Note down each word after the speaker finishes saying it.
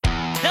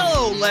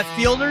Hello, left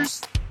fielders.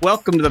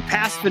 Welcome to the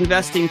Passive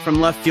Investing from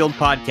Left Field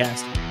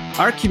podcast.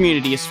 Our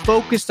community is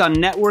focused on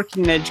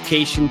networking and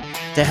education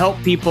to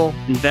help people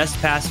invest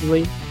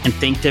passively and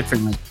think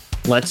differently.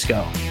 Let's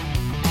go.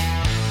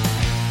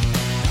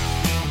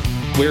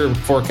 We're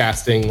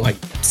forecasting like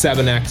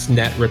 7x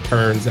net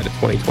returns at a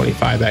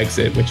 2025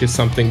 exit, which is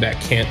something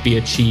that can't be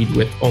achieved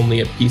with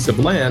only a piece of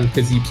land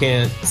because you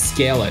can't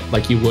scale it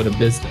like you would a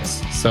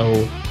business.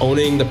 So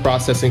owning the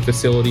processing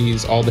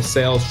facilities, all the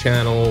sales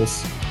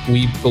channels,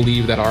 we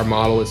believe that our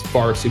model is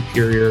far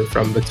superior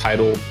from the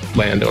title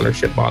land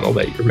ownership model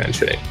that you're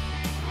mentioning.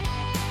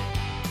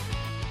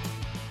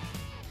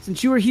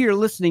 Since you are here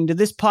listening to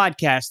this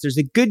podcast, there's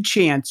a good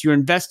chance you're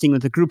investing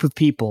with a group of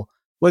people.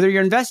 Whether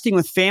you're investing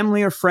with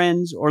family or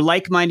friends or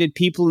like-minded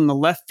people in the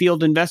left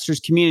field investors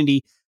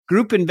community,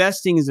 group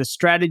investing is a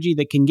strategy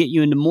that can get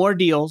you into more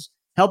deals,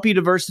 help you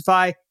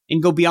diversify,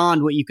 and go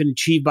beyond what you can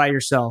achieve by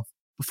yourself.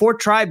 Before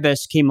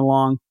TribeVest came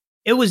along,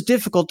 it was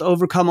difficult to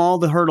overcome all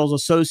the hurdles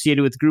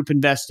associated with group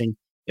investing.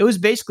 It was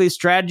basically a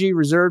strategy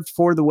reserved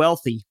for the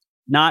wealthy.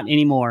 Not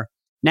anymore.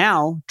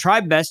 Now,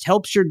 TribeVest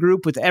helps your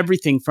group with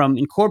everything from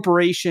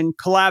incorporation,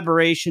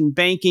 collaboration,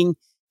 banking,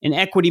 and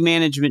equity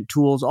management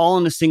tools all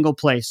in a single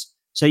place.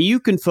 So you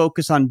can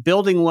focus on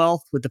building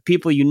wealth with the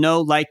people you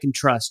know, like, and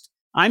trust.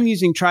 I'm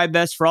using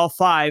TribeVest for all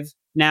 5,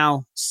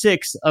 now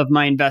 6 of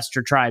my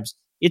investor tribes.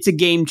 It's a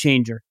game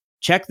changer.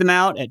 Check them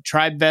out at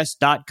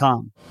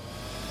tribevest.com.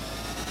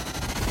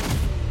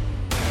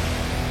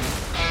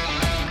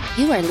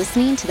 You are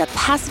listening to the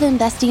Passive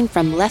Investing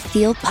from Left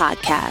Field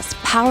podcast,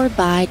 powered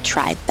by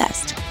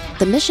TribeVest.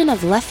 The mission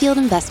of Left Field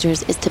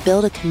Investors is to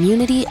build a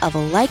community of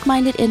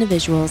like-minded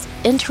individuals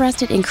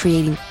interested in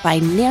creating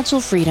financial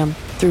freedom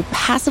through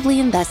passively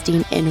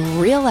investing in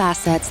real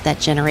assets that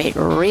generate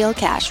real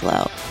cash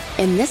flow.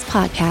 In this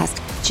podcast,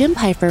 Jim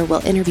Pfeiffer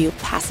will interview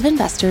passive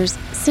investors,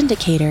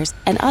 syndicators,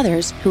 and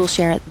others who will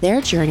share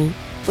their journey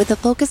with a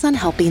focus on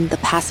helping the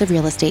passive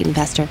real estate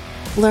investor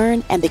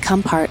learn and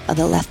become part of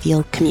the Left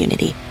Field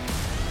community.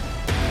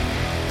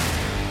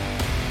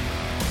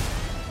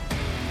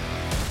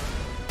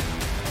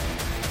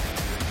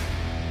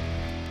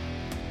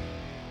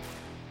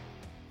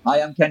 Hi,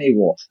 I'm Kenny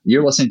Wolf.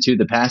 You're listening to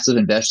the Passive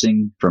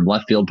Investing from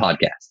Left Field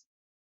podcast.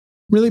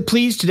 Really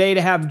pleased today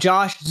to have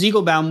Josh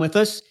Ziegelbaum with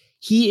us.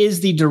 He is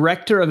the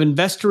Director of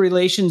Investor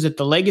Relations at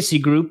the Legacy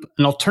Group,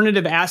 an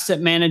alternative asset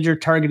manager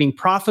targeting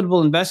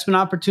profitable investment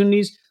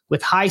opportunities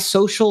with high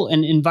social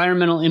and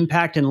environmental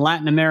impact in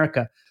Latin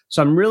America.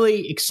 So I'm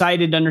really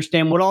excited to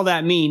understand what all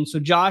that means. So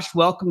Josh,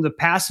 welcome to the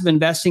Passive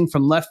Investing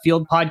from Left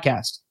Field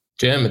podcast.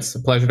 Jim, it's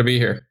a pleasure to be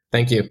here.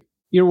 Thank you.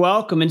 You're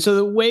welcome. And so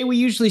the way we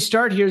usually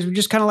start here is we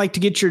just kind of like to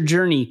get your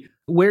journey,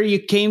 where you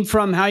came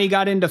from, how you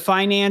got into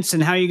finance,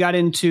 and how you got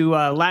into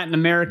Latin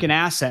American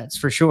assets,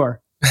 for sure.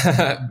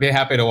 Be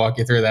happy to walk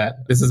you through that.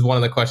 This is one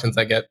of the questions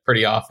I get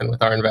pretty often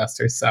with our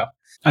investors. So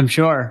I'm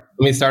sure.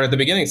 Let me start at the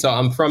beginning. So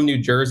I'm from New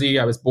Jersey.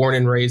 I was born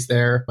and raised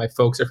there. My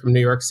folks are from New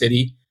York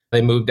City.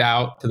 They moved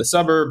out to the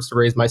suburbs to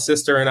raise my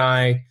sister and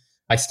I.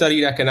 I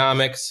studied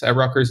economics at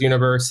Rutgers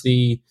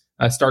University.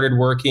 I started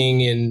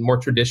working in more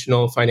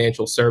traditional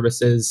financial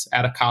services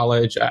out of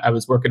college. I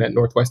was working at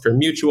Northwestern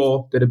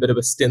Mutual, did a bit of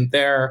a stint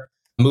there,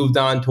 moved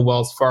on to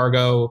Wells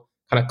Fargo,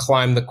 kind of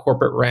climbed the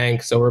corporate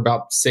ranks over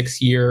about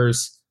 6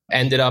 years,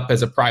 ended up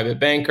as a private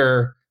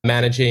banker,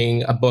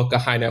 managing a book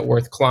of high net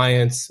worth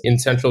clients in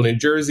central New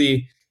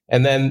Jersey.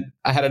 And then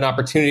I had an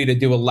opportunity to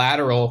do a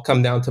lateral,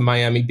 come down to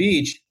Miami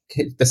Beach,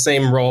 hit the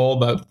same role,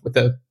 but with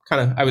a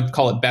kind of, I would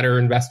call it better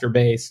investor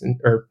base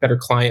or better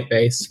client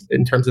base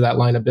in terms of that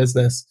line of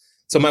business.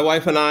 So my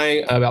wife and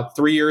I, about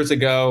 3 years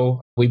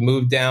ago, we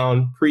moved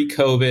down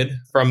pre-COVID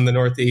from the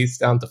Northeast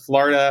down to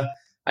Florida.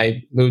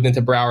 I moved into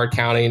Broward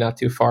County, not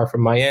too far from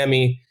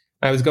Miami.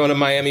 I was going to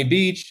Miami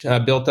Beach,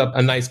 built up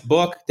a nice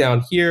book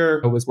down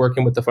here. I was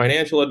working with the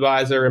financial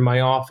advisor in my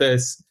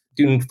office,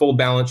 doing full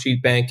balance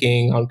sheet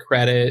banking on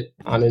credit,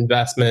 on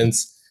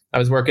investments. I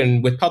was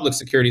working with public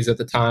securities at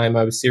the time.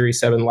 I was Series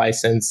 7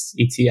 licensed,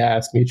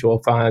 ETFs,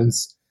 mutual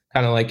funds,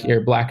 kind of like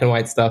your black and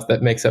white stuff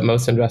that makes up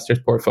most investors'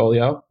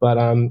 portfolio. But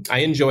I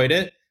enjoyed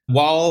it.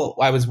 While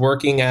I was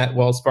working at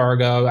Wells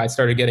Fargo, I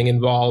started getting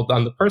involved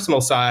on the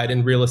personal side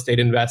in real estate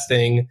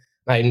investing.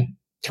 I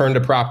turned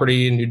a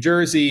property in New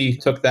Jersey,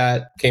 took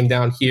that, came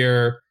down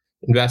here,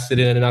 invested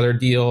in another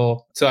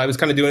deal. So I was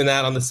kind of doing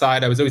that on the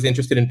side. I was always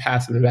interested in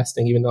passive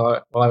investing, even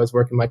though while I was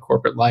working my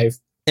corporate life,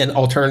 and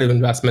alternative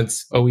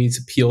investments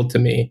always appealed to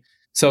me.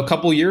 So a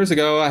couple of years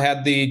ago, I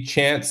had the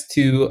chance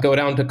to go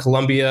down to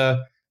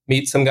Colombia,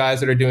 meet some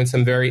guys that are doing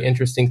some very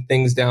interesting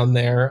things down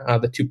there.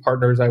 The 2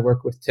 partners I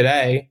work with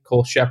today,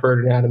 Cole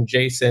Shepard and Adam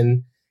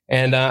Jason.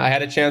 And I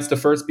had a chance to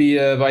first be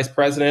a vice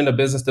president of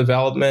business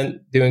development,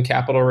 doing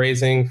capital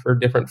raising for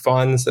different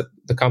funds that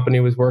the company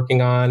was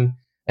working on.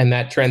 And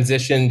that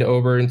transitioned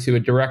over into a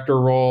director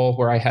role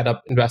where I head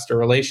up investor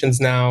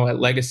relations now at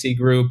Legacy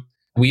Group.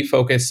 We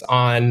focus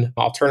on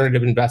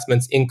alternative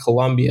investments in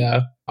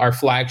Colombia. Our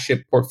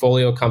flagship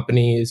portfolio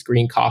company is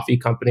Green Coffee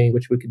Company,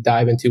 which we could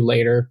dive into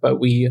later. But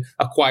we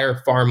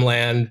acquire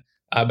farmland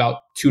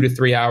about 2 to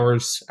 3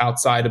 hours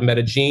outside of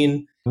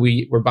Medellin.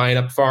 We're buying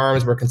up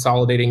farms, we're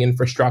consolidating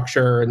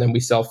infrastructure, and then we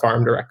sell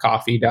farm direct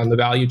coffee down the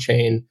value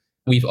chain.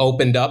 We've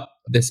opened up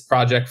this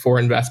project for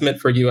investment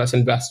for U.S.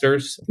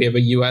 investors. We have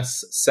a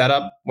U.S.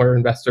 setup where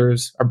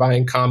investors are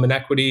buying common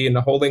equity in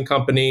the holding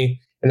company,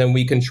 and then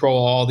we control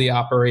all the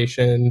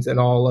operations and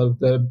all of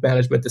the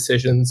management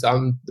decisions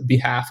on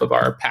behalf of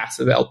our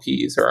passive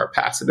LPs or our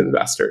passive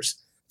investors.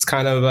 It's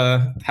kind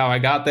of how I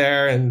got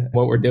there and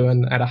what we're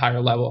doing at a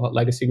higher level at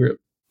Legacy Group.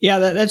 Yeah,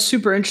 that's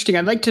super interesting.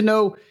 I'd like to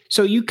know,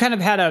 so you kind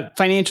of had a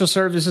financial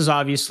services,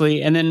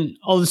 obviously, and then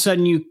all of a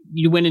sudden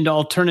you went into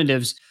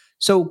alternatives.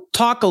 So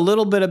talk a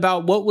little bit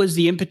about what was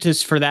the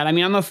impetus for that. I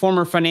mean, I'm a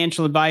former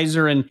financial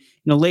advisor, and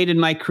late in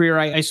my career,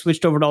 I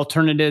switched over to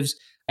alternatives.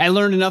 I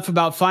learned enough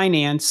about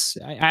finance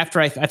after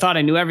I thought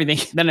I knew everything.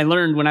 Then I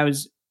learned when I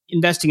was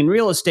investing in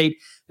real estate,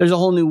 there's a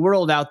whole new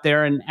world out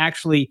there. And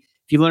actually,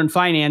 if you learn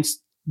finance,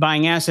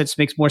 buying assets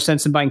makes more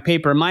sense than buying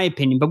paper, in my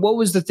opinion. But what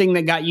was the thing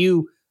that got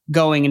you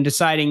going and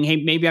deciding, hey,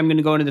 maybe I'm going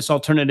to go into this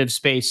alternative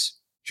space?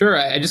 Sure.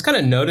 I just kind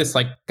of noticed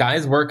like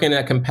guys working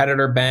at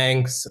competitor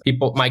banks,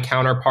 people, my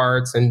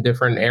counterparts in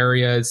different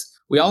areas,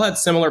 we all had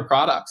similar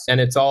products, and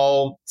it's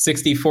all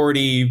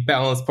 60-40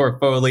 balanced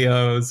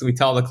portfolios. We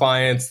tell the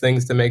clients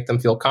things to make them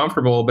feel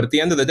comfortable. But at the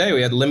end of the day,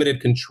 we had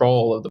limited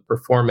control of the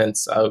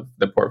performance of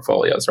the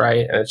portfolios,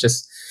 right? And it's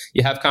just,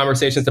 you have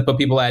conversations to put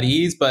people at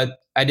ease, but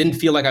I didn't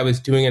feel like I was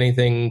doing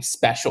anything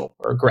special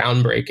or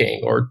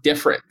groundbreaking or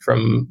different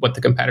from what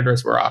the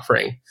competitors were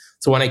offering.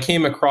 So when I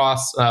came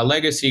across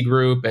Legacy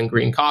Group and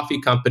Green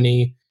Coffee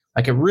Company,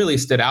 like it really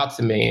stood out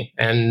to me.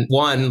 And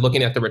one,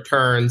 looking at the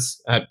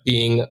returns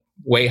being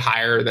way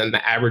higher than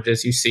the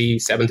averages you see,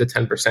 7 to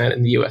 10%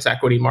 in the US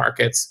equity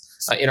markets.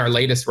 In our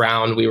latest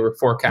round, we were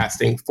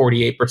forecasting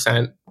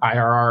 48%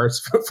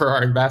 IRRs for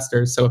our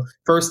investors. So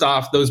first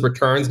off, those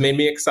returns made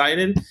me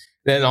excited.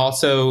 Then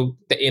also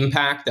the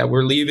impact that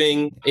we're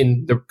leaving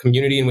in the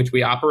community in which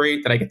we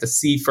operate that I get to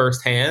see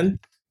firsthand,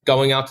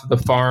 going out to the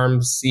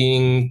farms,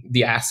 seeing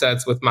the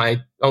assets with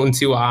my own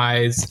two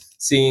eyes,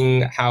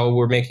 seeing how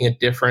we're making a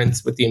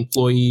difference with the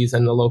employees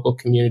and the local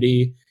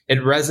community. It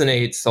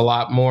resonates a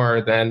lot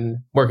more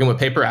than working with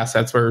paper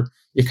assets where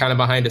you're kind of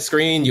behind a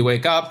screen. You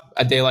wake up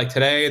a day like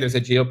today, there's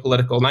a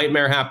geopolitical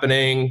nightmare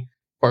happening,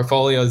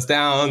 portfolio's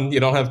down, you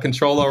don't have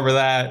control over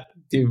that.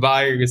 Do you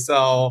buy or you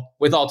sell?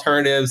 With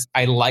alternatives,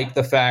 I like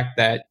the fact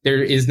that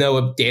there is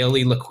no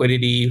daily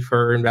liquidity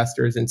for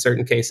investors in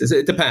certain cases.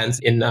 It depends.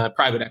 In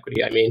private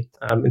equity, I mean,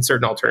 in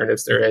certain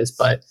alternatives there is,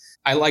 but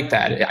I like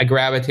that. I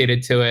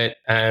gravitated to it,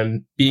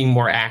 being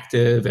more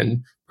active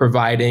and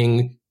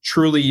providing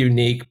truly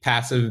unique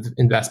passive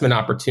investment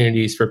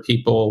opportunities for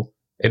people.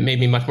 It made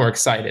me much more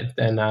excited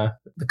than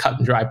the cut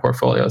and dry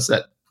portfolios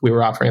that we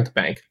were offering at the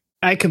bank.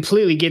 I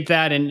completely get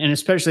that. And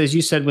especially as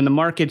you said, when the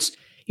markets,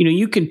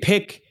 you can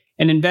pick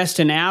and invest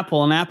in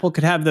Apple, and Apple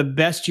could have the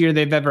best year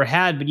they've ever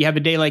had, but you have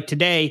a day like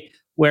today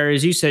where,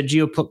 as you said,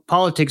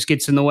 geopolitics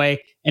gets in the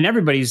way and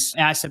everybody's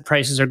asset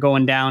prices are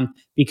going down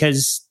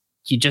because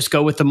you just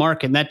go with the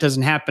market. And that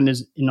doesn't happen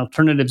as in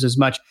alternatives as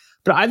much.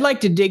 But I'd like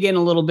to dig in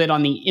a little bit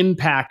on the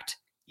impact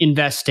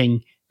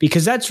investing,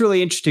 because that's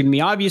really interesting to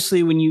me.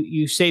 Obviously, when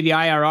you say the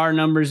IRR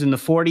numbers in the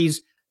 40s,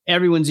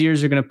 everyone's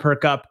ears are going to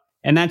perk up,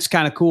 and that's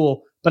kind of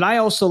cool. But I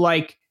also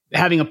like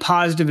having a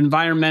positive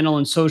environmental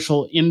and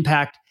social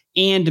impact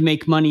and to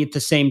make money at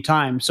the same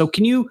time. So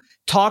can you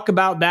talk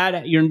about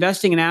that? You're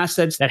investing in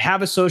assets that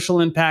have a social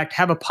impact,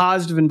 have a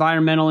positive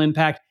environmental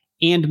impact,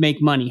 and make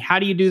money. How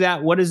do you do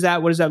that? What does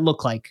that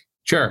look like?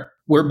 Sure.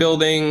 We're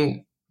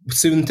building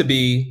soon to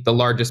be the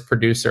largest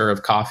producer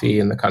of coffee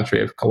in the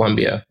country of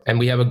Colombia. And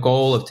we have a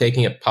goal of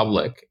taking it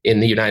public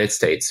in the United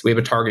States. We have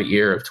a target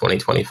year of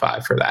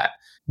 2025 for that.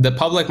 The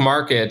public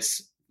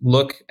markets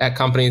look at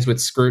companies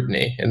with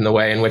scrutiny in the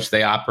way in which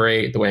they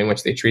operate, the way in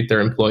which they treat their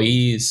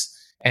employees.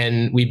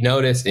 And we've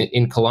noticed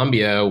in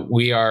Colombia,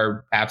 we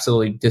are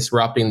absolutely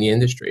disrupting the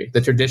industry.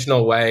 The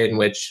traditional way in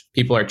which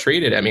people are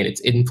treated, I mean, it's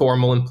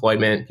informal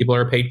employment. People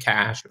are paid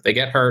cash. If they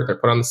get hurt, they're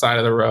put on the side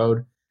of the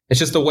road. It's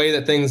just the way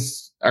that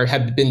things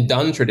have been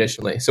done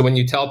traditionally. So when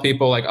you tell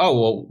people like, oh,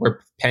 well, we're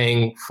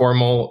paying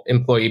formal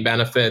employee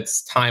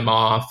benefits, time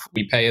off,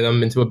 we pay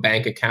them into a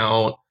bank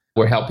account,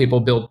 we help people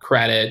build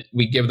credit,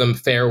 we give them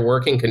fair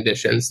working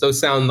conditions. Those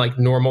sound like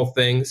normal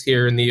things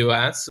here in the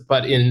US,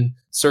 but in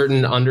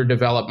certain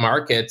underdeveloped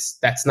markets,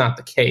 that's not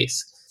the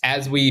case.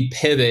 As we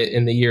pivot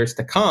in the years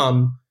to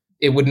come,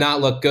 it would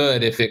not look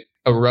good if it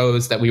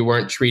arose that we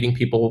weren't treating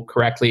people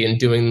correctly and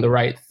doing the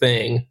right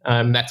thing.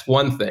 That's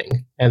one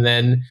thing. And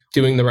then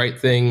doing the right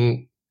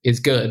thing is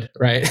good,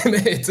 right?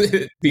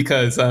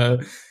 Because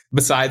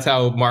besides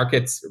how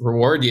markets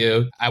reward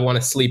you, I want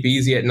to sleep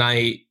easy at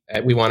night.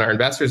 We want our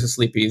investors to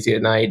sleep easy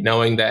at night,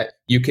 knowing that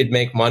you could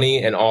make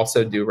money and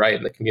also do right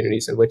in the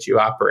communities in which you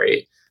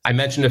operate. I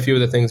mentioned a few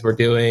of the things we're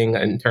doing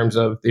in terms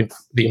of the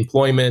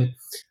employment.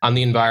 On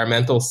the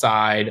environmental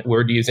side,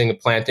 we're using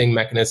planting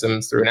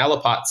mechanisms through an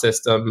Ellipot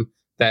system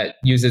that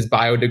uses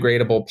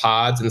biodegradable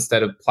pods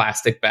instead of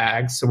plastic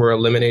bags. So we're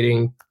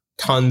eliminating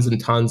tons and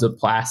tons of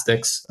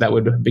plastics that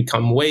would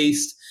become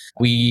waste.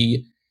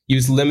 We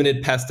use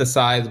limited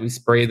pesticides. We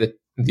spray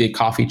the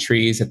coffee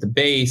trees at the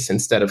base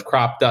instead of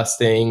crop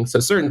dusting. So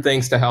certain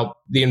things to help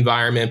the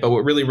environment. But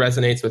what really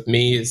resonates with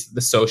me is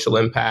the social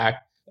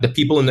impact. The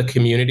people in the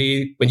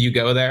community, when you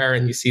go there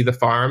and you see the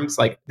farms,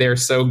 like they're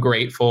so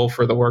grateful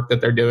for the work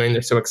that they're doing.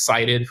 They're so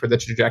excited for the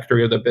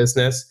trajectory of the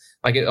business.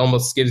 Like it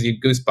almost gives you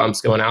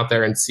goosebumps going out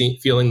there and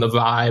feeling the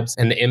vibes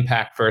and the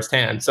impact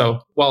firsthand. So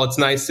while it's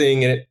nice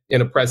seeing it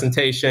in a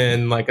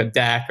presentation, like a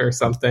deck or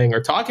something,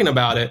 or talking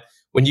about it,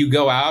 when you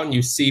go out and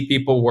you see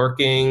people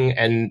working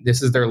and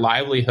this is their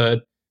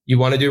livelihood, you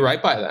want to do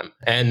right by them.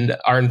 And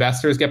our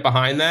investors get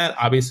behind that.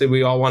 Obviously,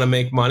 we all want to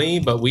make money,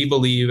 but we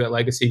believe at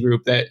Legacy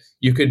Group that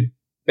you could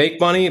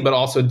make money, but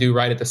also do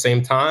right at the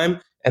same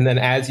time. And then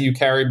as you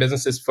carry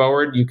businesses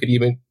forward, you could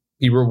even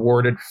be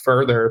rewarded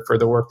further for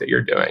the work that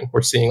you're doing.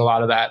 We're seeing a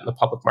lot of that in the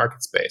public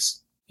market space.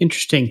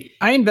 Interesting.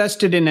 I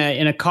invested in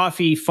a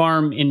coffee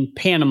farm in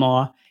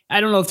Panama.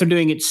 I don't know if they're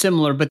doing it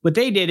similar, but what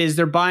they did is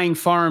they're buying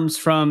farms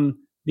from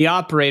the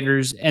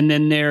operators, and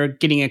then they're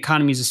getting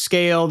economies of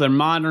scale. They're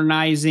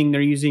modernizing,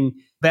 they're using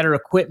better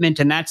equipment,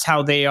 and that's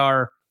how they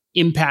are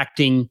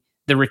impacting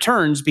the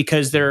returns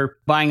because they're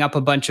buying up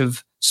a bunch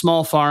of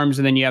small farms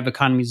and then you have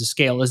economies of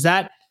scale. Is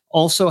that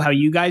also how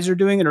you guys are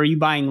doing it? Or are you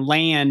buying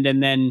land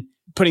and then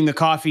putting the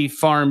coffee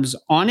farms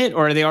on it?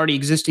 Or are they already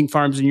existing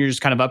farms and you're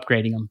just kind of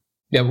upgrading them?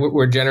 Yeah,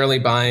 we're generally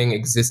buying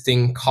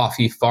existing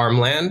coffee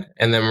farmland,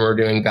 and then we're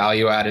doing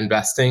value add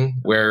investing.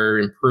 We're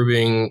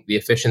improving the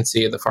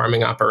efficiency of the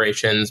farming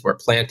operations. We're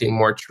planting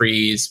more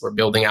trees. We're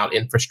building out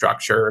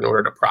infrastructure in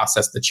order to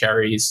process the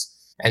cherries.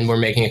 And we're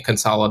making a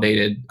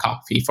consolidated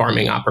coffee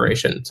farming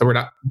operation.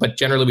 But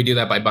generally we do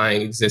that by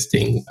buying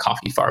existing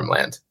coffee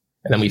farmland,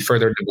 and then we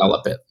further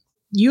develop it.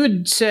 You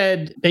had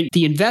said that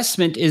the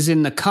investment is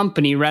in the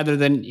company rather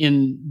than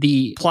in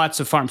the plots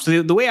of farms.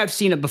 So the way I've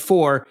seen it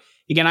before,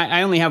 again,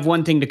 I only have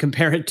one thing to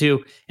compare it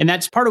to, and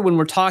that's part of when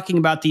we're talking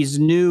about these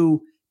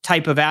new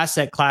type of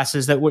asset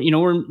classes that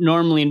we're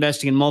normally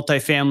investing in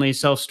multifamily,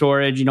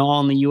 self-storage, all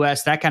in the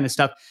US, that kind of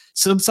stuff.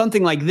 So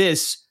something like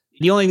this,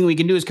 the only thing we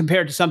can do is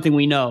compare it to something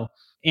we know.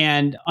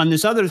 And on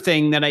this other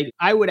thing that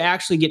I would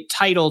actually get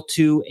title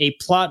to a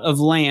plot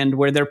of land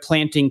where they're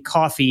planting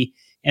coffee,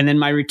 and then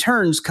my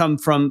returns come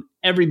from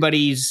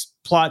everybody's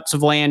plots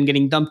of land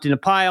getting dumped in a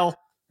pile,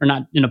 or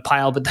not in a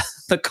pile, but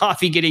the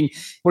coffee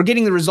we're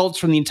getting the results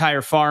from the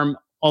entire farm,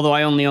 although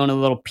I only own a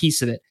little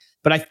piece of it.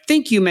 But I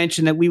think you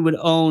mentioned that we would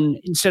own,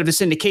 instead of a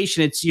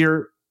syndication,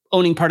 you're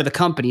owning part of the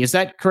company. Is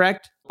that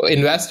correct?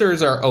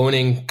 Investors are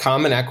owning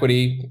common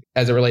equity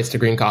as it relates to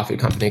Green Coffee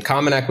Company.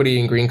 Common equity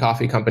in Green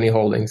Coffee Company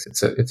Holdings.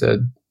 It's a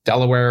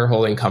Delaware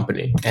holding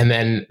company. And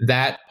then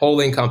that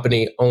holding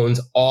company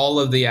owns all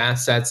of the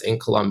assets in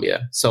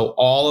Colombia. So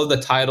all of the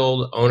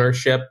titled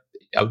ownership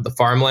of the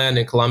farmland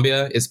in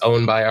Colombia is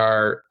owned by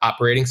our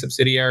operating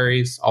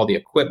subsidiaries, all the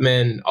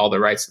equipment, all the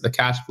rights to the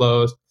cash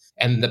flows.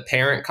 And the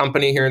parent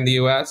company here in the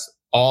US,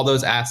 all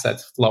those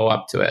assets flow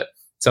up to it.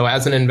 So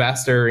as an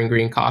investor in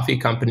Green Coffee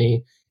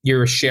Company,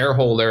 you're a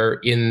shareholder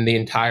in the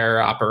entire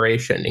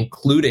operation,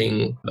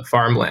 including the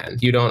farmland.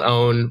 You don't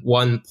own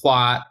one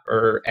plot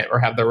or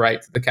have the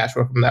right to the cash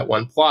flow from that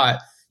one plot.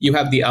 You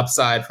have the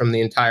upside from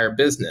the entire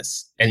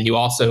business. And you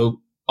also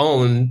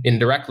own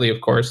indirectly,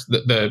 of course,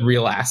 the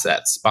real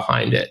assets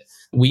behind it.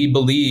 We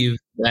believe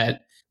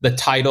that the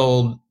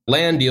titled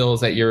land deals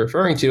that you're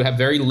referring to have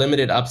very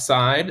limited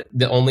upside.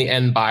 The only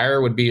end buyer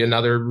would be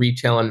another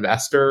retail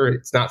investor.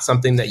 It's not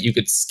something that you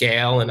could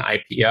scale an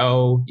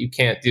IPO. You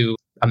can't do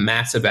a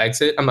massive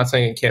exit. I'm not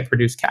saying it can't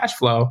produce cash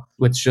flow,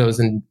 which those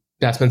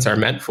investments are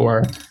meant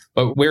for,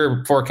 but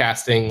we're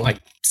forecasting like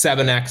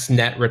 7x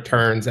net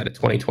returns at a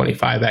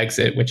 2025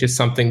 exit, which is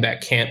something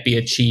that can't be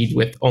achieved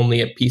with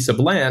only a piece of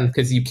land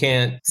because you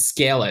can't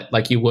scale it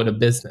like you would a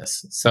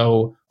business.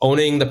 So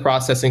owning the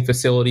processing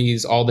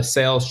facilities, all the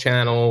sales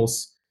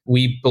channels,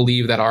 we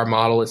believe that our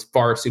model is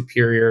far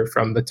superior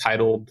from the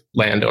titled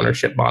land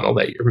ownership model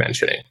that you're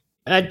mentioning.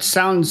 That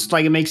sounds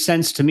like it makes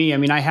sense to me. I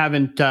mean, I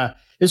haven't,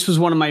 this was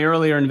one of my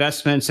earlier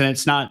investments and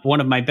it's not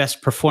one of my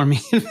best performing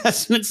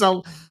investments.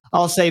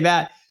 I'll say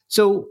that.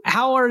 So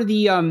how are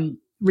the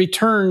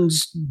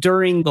returns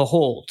during the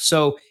hold?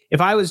 So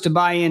if I was to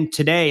buy in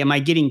today, am I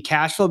getting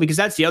cash flow? Because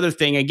that's the other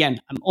thing. Again,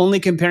 I'm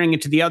only comparing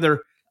it to the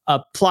other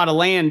plot of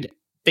land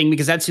thing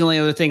because that's the only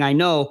other thing I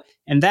know.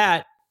 And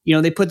that,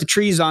 they put the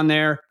trees on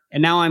there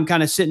and now I'm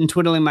kind of sitting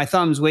twiddling my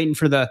thumbs waiting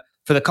for the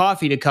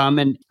coffee to come.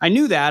 And I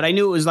knew that. I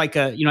knew it was like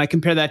I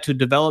compare that to a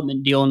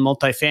development deal in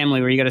multifamily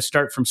where you got to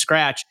start from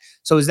scratch.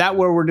 So is that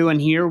what we're doing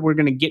here? We're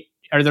going to get,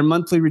 are there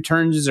monthly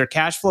returns? Is there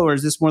cash flow or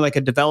is this more like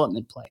a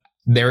development play?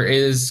 There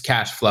is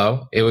cash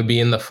flow. It would be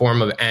in the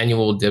form of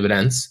annual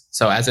dividends.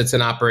 So as it's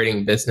an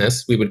operating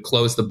business, we would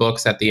close the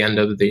books at the end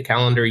of the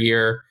calendar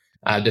year,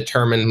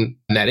 determine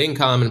net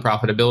income and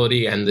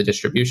profitability and the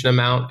distribution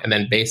amount. And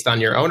then based on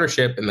your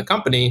ownership in the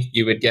company,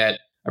 you would get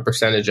a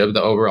percentage of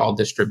the overall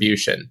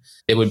distribution.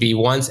 It would be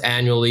once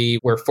annually.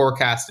 We're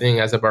forecasting,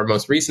 as of our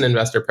most recent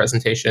investor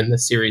presentation, the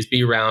Series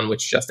B round,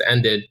 which just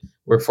ended,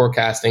 we're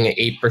forecasting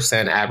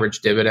 8% average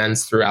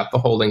dividends throughout the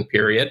holding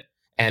period.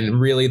 And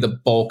really the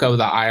bulk of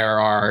the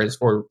IRRs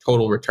or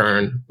total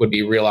return would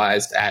be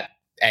realized at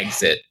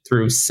exit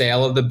through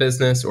sale of the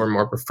business, or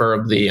more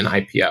preferably an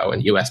IPO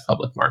in US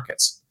public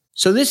markets.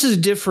 So this is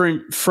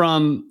different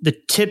from the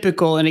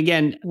typical, and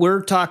again,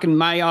 we're talking,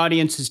 my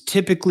audience is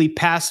typically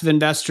passive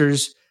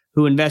investors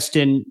who invest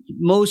in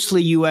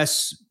mostly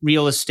US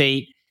real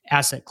estate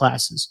asset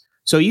classes.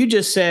 So you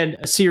just said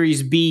a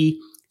Series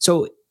B.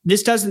 So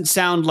this doesn't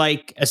sound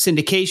like a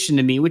syndication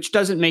to me, which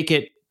doesn't make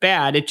it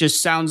bad. It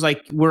just sounds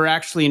like we're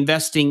actually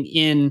investing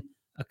in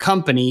a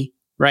company,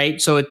 right?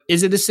 So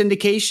is it a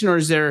syndication,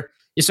 or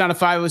it's not a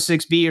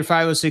 506B or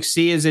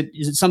 506C? Is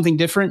it something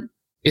different?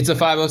 It's a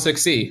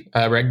 506C,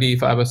 Reg D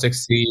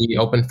 506C,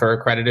 open for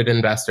accredited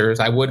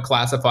investors. I would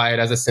classify it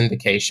as a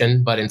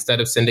syndication, but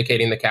instead of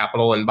syndicating the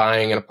capital and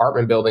buying an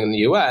apartment building in the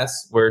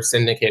US, we're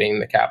syndicating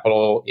the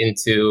capital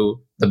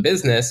into the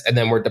business, and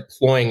then we're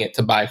deploying it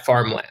to buy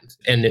farmland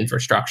and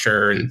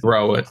infrastructure and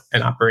grow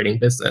an operating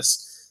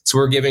business. So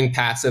we're giving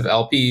passive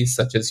LPs,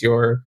 such as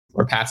or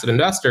passive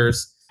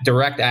investors,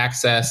 direct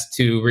access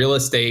to real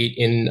estate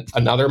in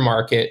another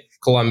market,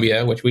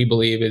 Colombia, which we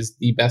believe is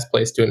the best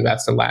place to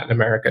invest in Latin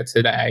America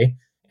today,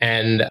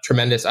 and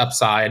tremendous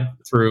upside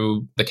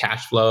through the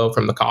cash flow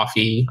from the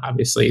coffee.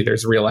 Obviously,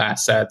 there's real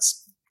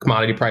assets.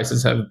 Commodity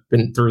prices have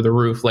been through the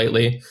roof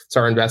lately.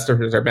 So our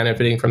investors are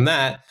benefiting from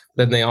that.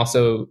 Then they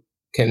also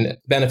can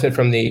benefit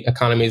from the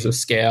economies of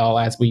scale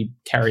as we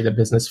carry the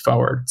business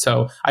forward.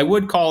 So I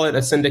would call it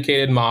a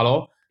syndicated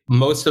model.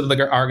 Most of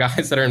our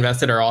guys that are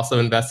invested are also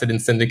invested in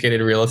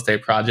syndicated real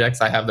estate projects.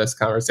 I have this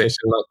conversation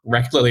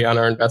regularly on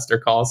our investor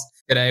calls.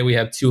 Today, we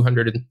have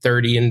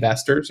 230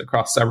 investors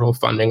across several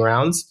funding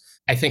rounds.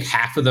 I think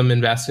half of them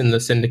invest in the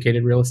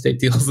syndicated real estate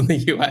deals in the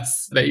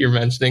US that you're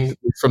mentioning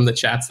from the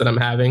chats that I'm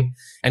having.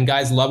 And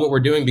guys love what we're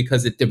doing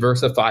because it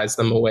diversifies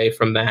them away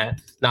from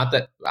that. Not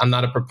that I'm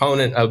not a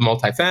proponent of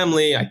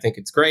multifamily. I think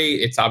it's great.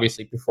 It's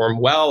obviously performed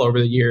well over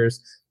the years,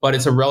 but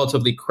it's a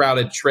relatively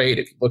crowded trade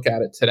if you look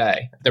at it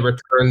today. The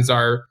returns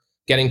are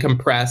getting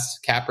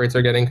compressed. Cap rates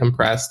are getting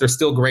compressed. There's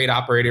still great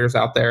operators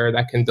out there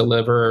that can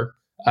deliver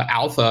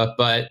alpha,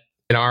 but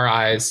in our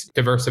eyes,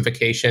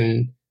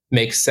 diversification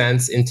makes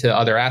sense into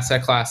other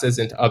asset classes,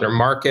 into other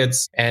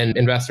markets, and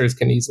investors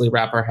can easily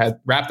wrap their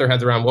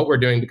heads around what we're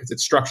doing because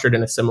it's structured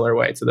in a similar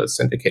way to those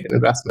syndicated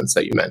investments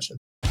that you mentioned.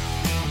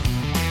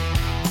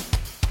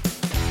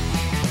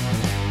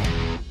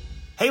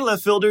 Hey,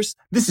 Left Fielders.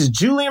 This is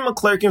Julian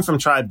McClurkin from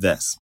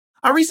TribeVest.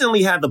 I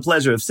recently had the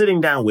pleasure of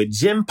sitting down with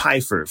Jim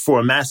Pfeiffer for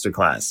a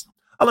masterclass.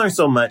 I learned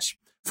so much,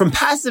 from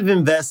passive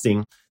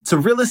investing to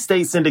real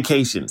estate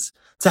syndications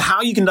to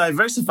how you can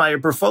diversify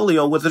your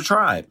portfolio with a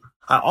tribe.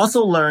 I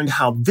also learned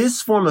how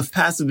this form of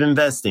passive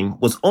investing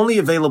was only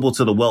available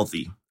to the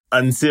wealthy.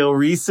 Until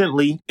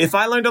recently. If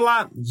I learned a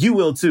lot, you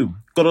will too.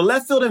 Go to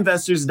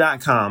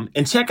leftfieldinvestors.com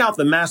and check out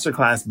the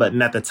masterclass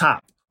button at the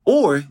top.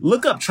 Or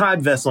look up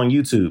TribeVest on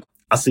YouTube.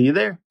 I'll see you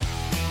there.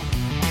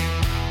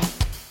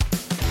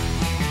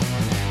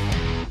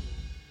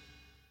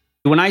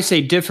 When I say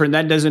different,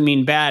 that doesn't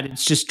mean bad.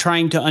 It's just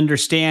trying to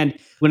understand.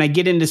 When I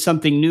get into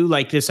something new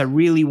like this, I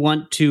really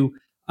want to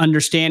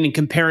understand and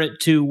compare it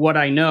to what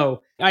I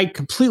know. I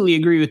completely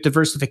agree with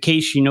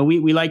diversification. You know,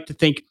 we like to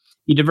think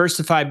you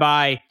diversify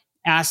by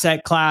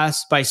asset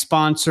class, by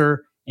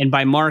sponsor, and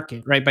by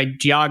market, right? By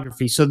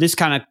geography. So this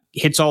kind of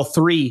hits all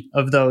three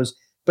of those.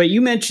 But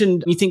you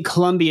mentioned you think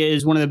Colombia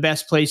is one of the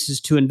best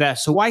places to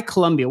invest. So why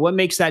Colombia? What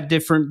makes that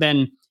different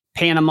than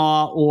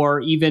Panama,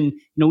 or even,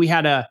 we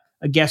had a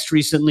guest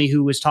recently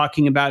who was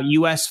talking about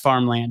US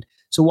farmland.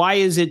 So why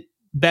is it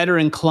better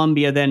in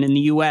Colombia than in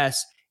the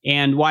US?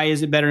 And why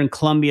is it better in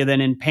Colombia than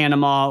in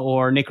Panama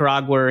or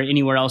Nicaragua or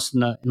anywhere else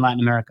in Latin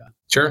America?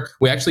 Sure.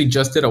 We actually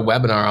just did a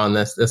webinar on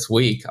this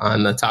week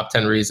on the top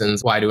 10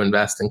 reasons why to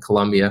invest in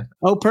Colombia.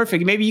 Oh,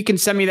 perfect. Maybe you can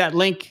send me that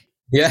link.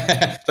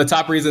 Yeah. The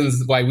top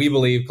reasons why we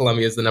believe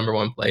Colombia is the number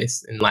one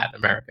place in Latin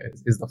America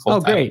is the full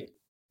title. Great.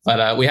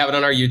 But we have it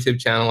on our YouTube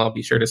channel. I'll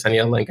be sure to send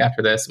you a link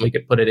after this, and we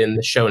could put it in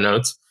the show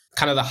notes.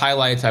 Kind of the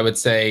highlights, I would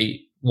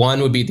say,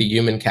 one would be the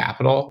human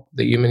capital.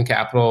 The human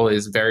capital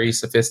is very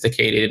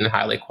sophisticated and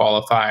highly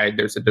qualified.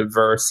 There's a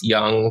diverse,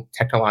 young,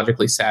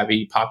 technologically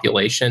savvy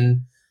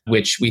population,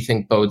 which we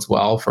think bodes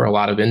well for a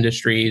lot of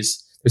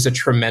industries. There's a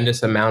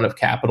tremendous amount of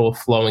capital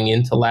flowing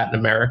into Latin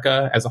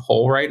America as a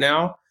whole right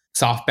now.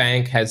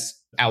 SoftBank has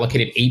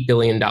allocated $8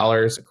 billion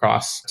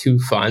across 2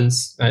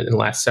 funds in the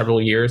last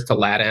several years to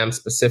LATAM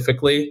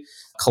specifically.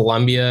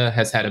 Colombia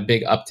has had a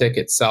big uptick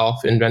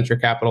itself in venture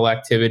capital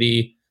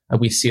activity.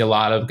 We see a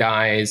lot of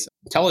guys,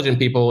 intelligent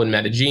people in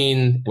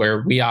Medellin,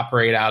 where we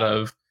operate out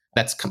of.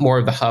 That's more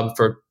of the hub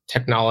for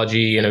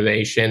technology,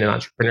 innovation, and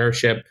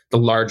entrepreneurship. The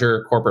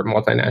larger corporate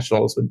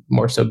multinationals would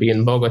more so be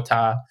in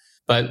Bogota.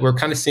 But we're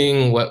kind of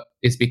seeing what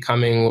is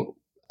becoming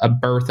a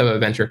birth of a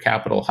venture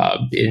capital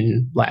hub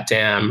in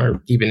LATAM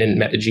or even in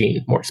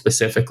Medellin, more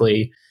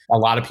specifically. A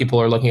lot of people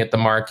are looking at the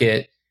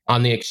market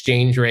on the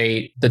exchange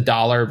rate, the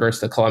dollar versus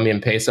the Colombian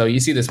peso.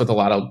 You see this with a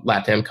lot of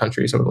LATAM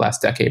countries over the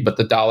last decade, but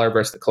the dollar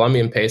versus the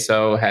Colombian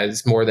peso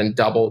has more than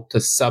doubled to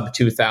sub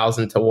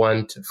 2,000 to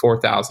 1 to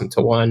 4,000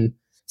 to 1.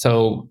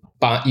 So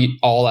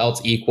all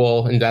else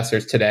equal,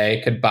 investors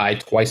today could buy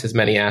twice as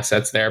many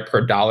assets there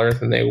per dollar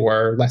than they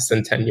were less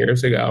than 10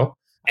 years ago.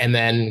 And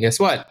then guess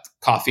what?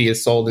 Coffee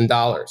is sold in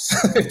dollars.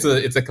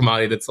 It's a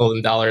commodity that's sold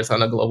in dollars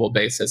on a global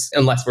basis,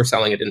 unless we're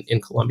selling it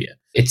in Colombia.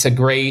 It's a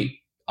great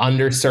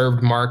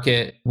underserved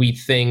market. We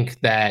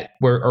think that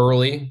we're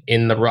early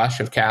in the rush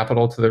of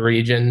capital to the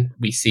region.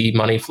 We see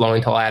money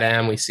flowing to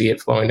LATAM. We see it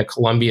flowing to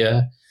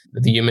Colombia.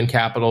 The human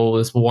capital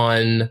is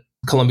one.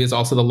 Colombia is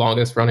also the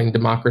longest running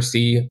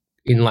democracy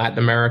in Latin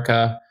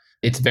America.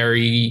 It's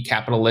very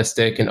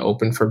capitalistic and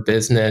open for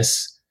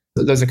business.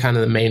 Those are kind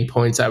of the main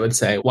points, I would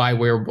say, why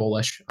we're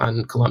bullish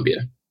on Colombia.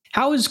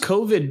 How has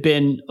COVID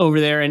been over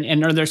there?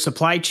 And are there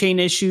supply chain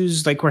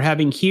issues like we're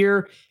having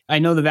here? I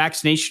know the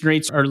vaccination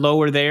rates are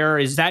lower there.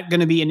 Is that going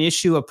to be an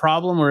issue, a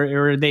problem,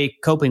 or are they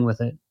coping with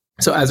it?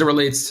 So as it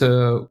relates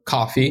to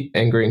coffee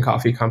and Green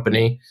Coffee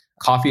Company,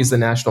 coffee is the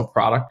national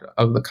product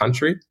of the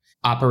country.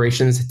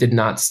 Operations did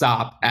not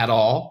stop at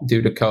all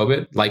due to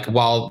COVID. Like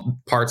while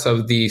parts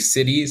of the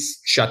cities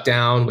shut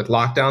down with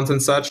lockdowns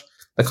and such,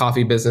 the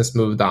coffee business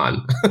moved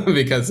on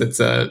because it's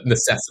a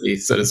necessity,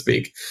 so to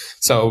speak.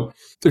 So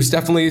there's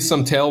definitely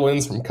some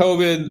tailwinds from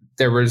COVID.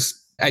 There was,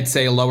 I'd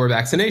say, a lower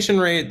vaccination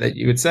rate that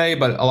you would say,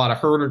 but a lot of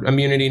herd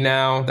immunity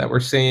now that we're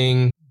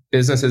seeing.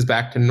 Business is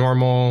back to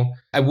normal.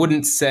 I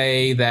wouldn't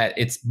say that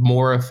it's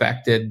more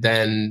affected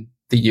than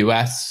the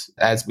US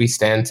as we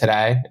stand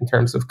today in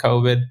terms of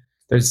COVID.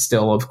 There's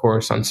still, of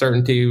course,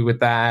 uncertainty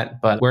with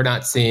that, but we're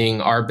not seeing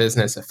our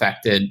business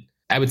affected.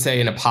 I would say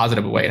in a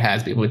positive way it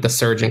has been with the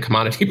surge in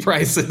commodity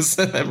prices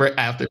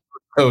after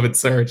COVID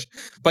surge.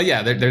 But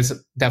yeah, there's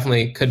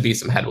definitely could be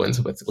some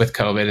headwinds with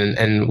COVID,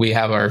 and we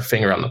have our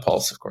finger on the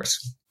pulse, of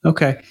course.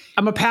 Okay.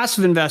 I'm a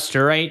passive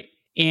investor, right?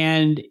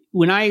 And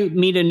when I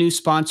meet a new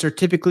sponsor,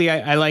 typically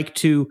I like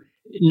to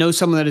know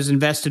someone that has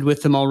invested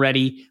with them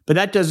already, but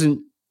that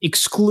doesn't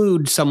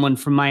exclude someone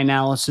from my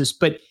analysis.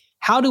 But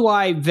how do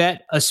I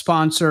vet a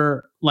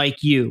sponsor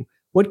like you?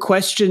 What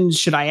questions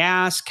should I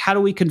ask? How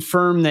do we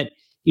confirm that,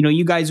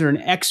 you guys are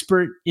an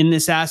expert in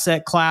this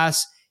asset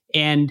class?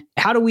 And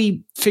how do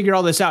we figure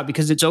all this out?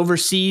 Because it's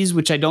overseas,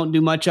 which I don't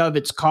do much of.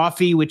 It's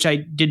coffee, which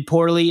I did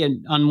poorly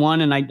on one,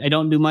 and I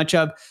don't do much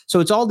of. So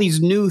it's all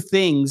these new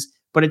things,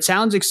 but it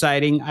sounds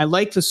exciting. I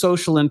like the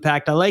social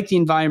impact. I like the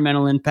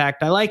environmental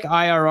impact. I like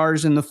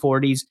IRRs in the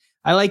 40s.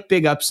 I like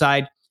big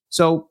upside.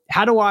 So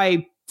how do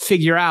I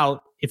figure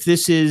out if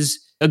this is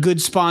a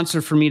good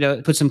sponsor for me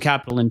to put some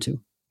capital into?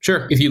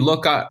 Sure. If you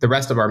look at the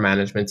rest of our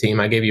management team,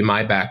 I gave you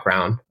my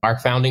background. Our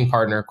founding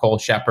partner, Cole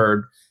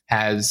Shepard,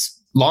 has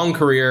long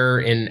career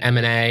in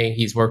M&A.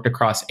 He's worked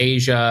across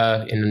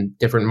Asia in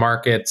different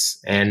markets,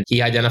 and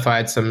he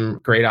identified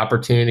some great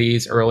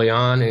opportunities early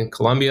on in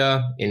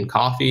Colombia, in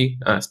coffee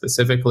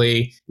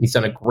specifically. He's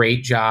done a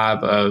great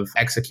job of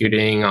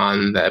executing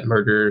on the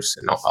mergers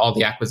and all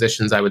the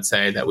acquisitions, I would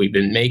say, that we've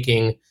been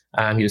making.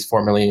 He was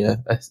formerly a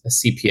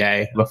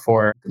CPA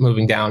before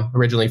moving down,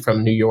 originally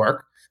from New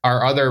York.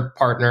 Our other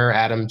partner,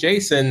 Adam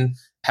Jason,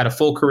 had a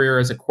full career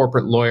as a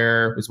corporate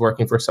lawyer, was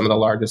working for some of the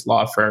largest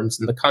law firms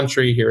in the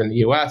country here in the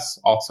US,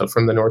 also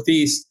from the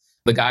Northeast.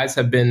 The guys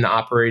have been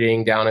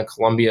operating down in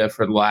Colombia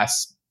for the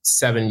last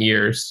 7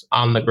 years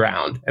on the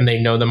ground, and they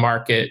know the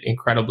market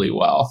incredibly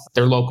well.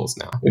 They're locals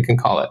now, we can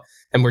call it.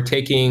 And we're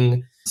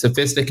taking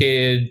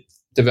sophisticated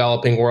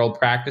developing world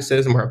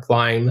practices and we're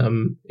applying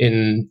them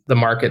in the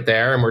market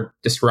there, and we're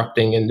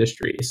disrupting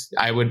industries.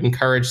 I would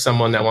encourage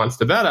someone that wants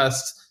to vet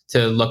us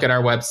to look at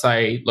our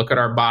website, look at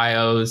our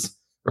bios,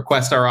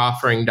 request our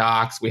offering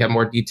docs. We have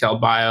more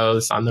detailed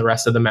bios on the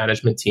rest of the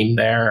management team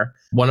there.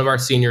 One of our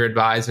senior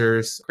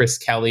advisors, Chris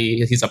Kelly,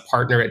 he's a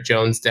partner at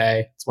Jones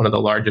Day. It's one of the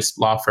largest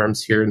law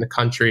firms here in the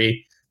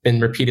country, been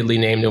repeatedly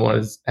named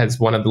as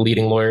one of the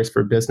leading lawyers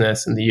for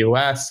business in the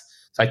US.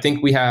 So I think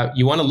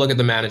you want to look at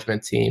the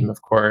management team,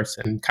 of course,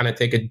 and kind of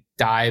take a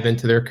dive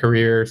into their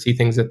career, see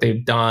things that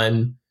they've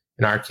done.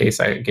 In our case,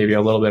 I gave you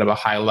a little bit of a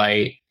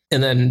highlight.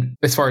 And then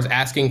as far as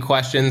asking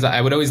questions, I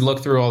would always look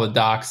through all the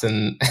docs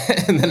and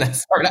then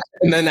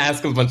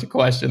ask a bunch of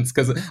questions,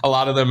 because a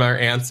lot of them are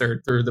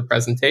answered through the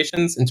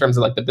presentations in terms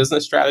of like the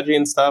business strategy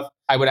and stuff.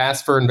 I would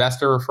ask for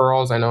investor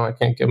referrals. I know I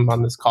can't give them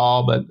on this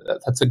call, but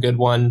that's a good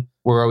one.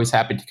 We're always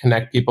happy to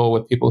connect people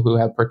with people who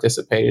have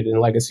participated in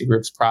Legacy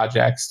Group's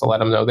projects to let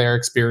them know their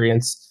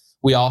experience.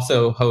 We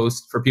also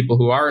host, for people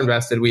who are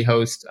invested, we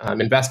host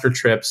investor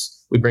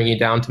trips. We bring you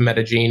down to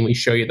Medellin. We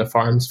show you the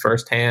farms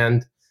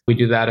firsthand. We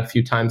do that a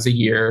few times a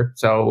year.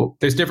 So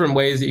there's different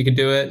ways that you can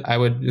do it. I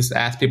would just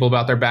ask people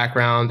about their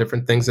background,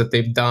 different things that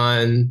they've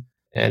done,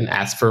 and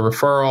ask for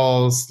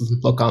referrals,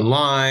 look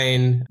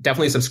online.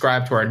 Definitely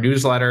subscribe to our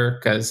newsletter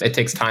because it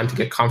takes time to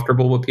get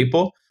comfortable with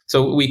people.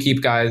 So we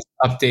keep guys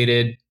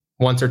updated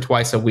once or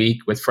twice a week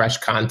with fresh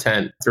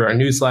content through our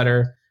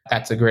newsletter.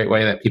 That's a great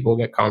way that people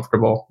get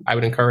comfortable. I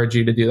would encourage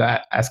you to do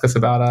that. Ask us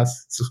about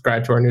us,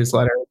 subscribe to our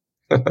newsletter.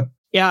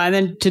 Yeah. And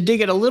then to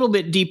dig it a little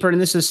bit deeper,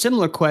 and this is a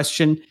similar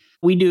question,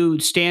 we do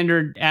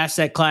standard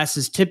asset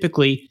classes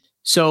typically.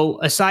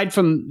 So aside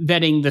from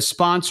vetting the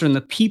sponsor and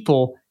the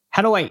people,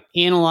 how do I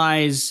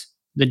analyze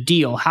the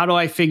deal? How do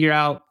I figure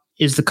out,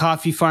 is the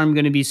coffee farm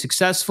going to be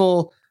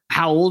successful?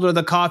 How old are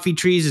the coffee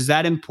trees? Is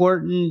that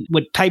important?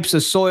 What types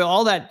of soil?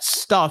 All that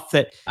stuff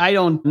that I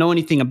don't know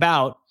anything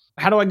about.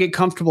 How do I get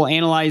comfortable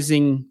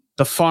analyzing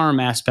the farm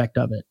aspect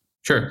of it?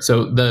 Sure.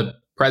 So the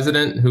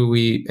president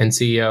and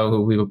CEO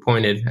who we've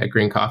appointed at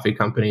Green Coffee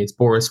Company is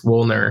Boris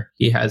Woolner.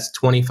 He has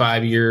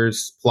 25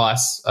 years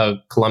plus of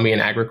Colombian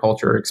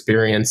agriculture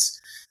experience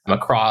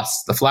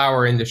across the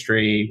flower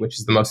industry, which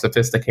is the most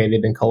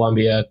sophisticated in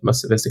Colombia.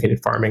 Most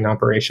sophisticated farming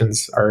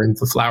operations are in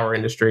the flower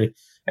industry,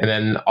 and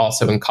then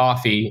also in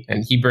coffee.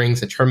 And he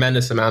brings a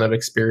tremendous amount of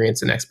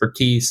experience and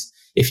expertise.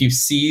 If you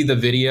see the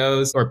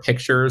videos or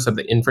pictures of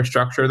the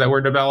infrastructure that we're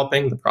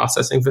developing, the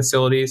processing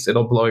facilities,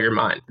 it'll blow your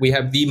mind. We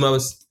have the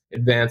most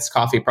advanced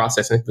coffee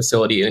processing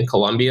facility in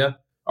Colombia,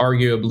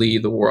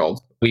 arguably the world.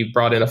 We've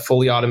brought in a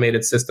fully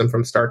automated system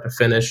from start to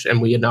finish,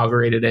 and we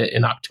inaugurated it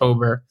in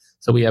October.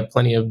 So we have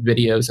plenty of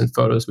videos and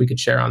photos we could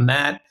share on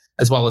that,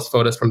 as well as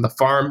photos from the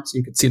farm. So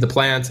you could see the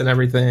plants and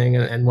everything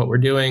and what we're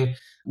doing.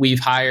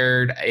 We've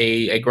hired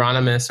a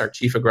agronomist. Our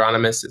chief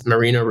agronomist is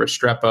Marino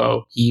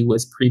Restrepo. He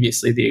was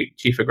previously the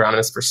chief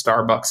agronomist for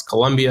Starbucks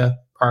Colombia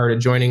prior to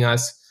joining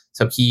us.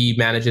 So he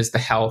manages the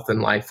health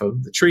and life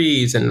of the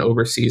trees and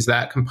oversees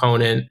that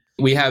component.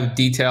 We have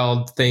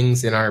detailed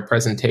things in our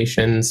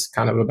presentations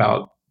kind of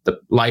about the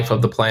life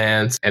of the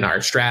plants and our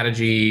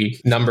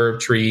strategy, number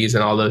of trees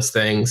and all those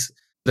things.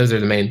 Those are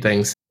the main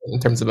things in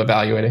terms of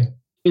evaluating.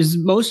 Is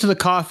most of the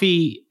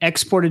coffee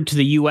exported to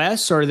the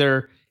U.S.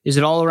 or is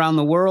it all around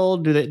the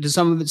world? Does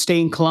some of it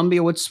stay in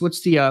Colombia? What's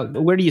the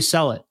where do you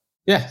sell it?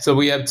 Yeah, so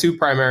we have two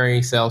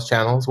primary sales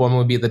channels. One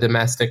would be the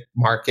domestic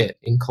market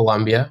in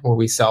Colombia, where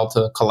we sell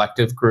to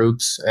collective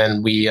groups,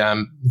 and we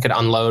could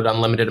unload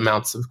unlimited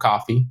amounts of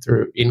coffee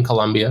in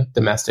Colombia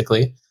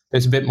domestically.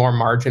 There's a bit more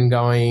margin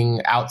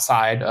going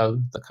outside of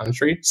the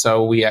country.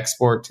 So we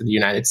export to the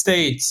United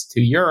States,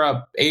 to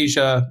Europe,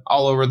 Asia,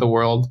 all over the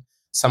world.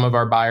 Some of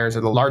our buyers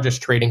are the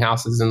largest trading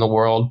houses in the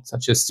world,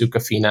 such as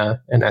Sucafina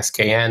and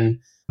SKN.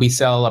 We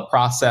sell a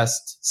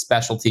processed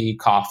specialty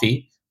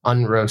coffee,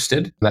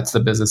 unroasted. That's the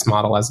business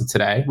model as of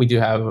today. We do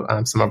have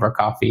some of our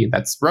coffee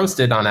that's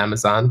roasted on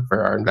Amazon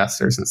for our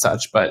investors and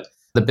such, but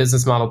the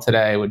business model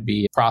today would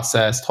be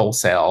processed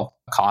wholesale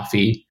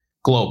coffee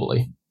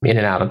globally, in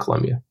and out of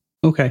Colombia.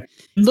 Okay.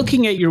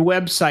 Looking at your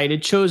website,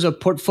 it shows a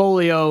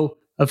portfolio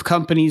of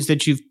companies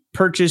that you've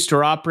purchased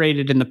or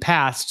operated in the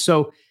past.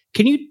 So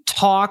can you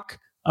talk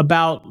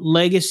about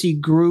Legacy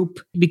Group?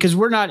 Because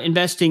we're not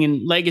investing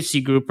in Legacy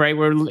Group, right?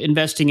 We're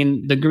investing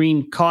in the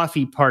green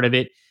coffee part of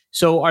it.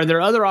 So are there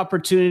other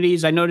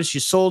opportunities? I noticed you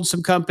sold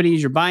some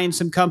companies, you're buying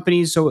some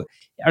companies. So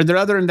are there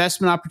other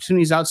investment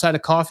opportunities outside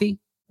of coffee?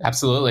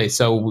 Absolutely.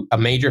 So a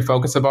major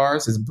focus of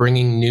ours is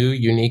bringing new,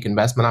 unique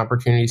investment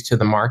opportunities to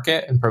the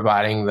market and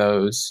providing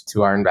those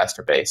to our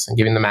investor base and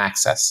giving them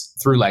access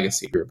through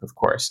Legacy Group, of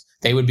course.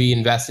 They would be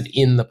invested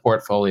in the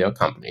portfolio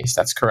companies.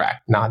 That's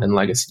correct, not in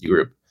Legacy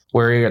Group.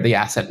 We're the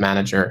asset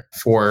manager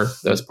for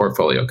those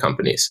portfolio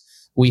companies.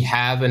 We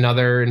have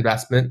another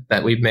investment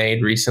that we've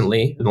made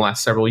recently in the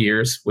last several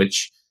years,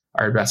 which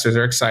our investors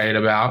are excited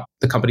about.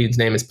 The company's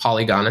name is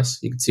Polygonus.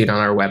 You can see it on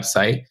our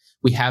website.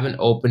 We haven't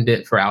opened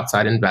it for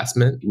outside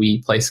investment.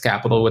 We placed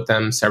capital with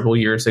them several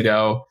years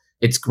ago.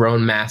 It's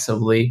grown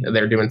massively.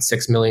 They're doing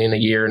 $6 million a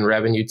year in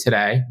revenue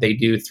today. They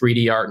do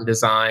 3D art and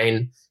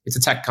design. It's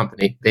a tech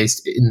company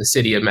based in the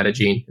city of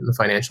Medellin in the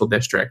financial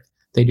district.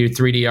 They do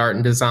 3D art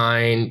and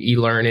design,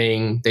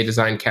 e-learning. They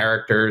design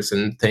characters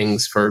and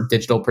things for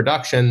digital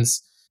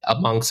productions,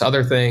 amongst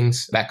other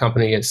things. That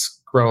company has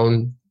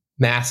grown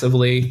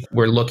massively.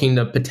 We're looking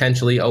to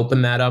potentially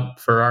open that up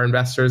for our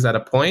investors at a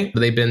point.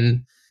 They've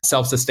been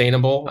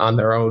self-sustainable on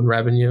their own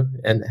revenue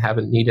and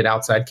haven't needed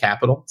outside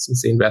capital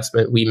since the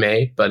investment we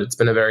made, but it's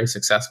been a very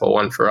successful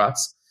one for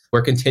us.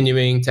 We're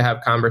continuing to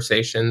have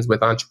conversations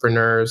with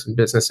entrepreneurs and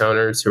business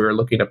owners who are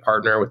looking to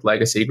partner with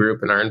Legacy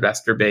Group and our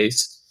investor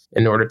base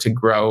in order to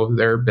grow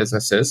their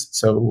businesses.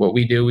 So what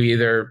we do, we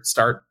either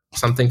start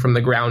something from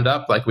the ground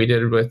up, like we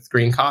did with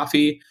Green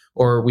Coffee,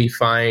 or we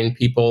find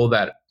people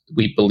that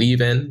we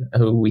believe in,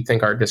 who we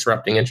think are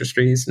disrupting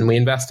industries, and we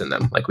invest in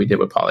them, like we did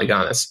with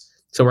Polygonus.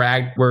 So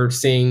we're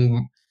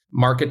seeing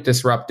market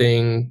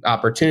disrupting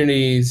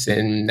opportunities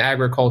in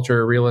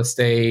agriculture, real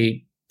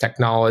estate,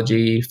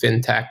 technology,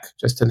 fintech,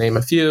 just to name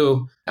a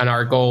few. And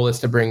our goal is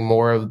to bring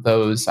more of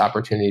those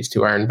opportunities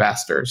to our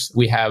investors.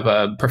 We have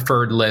a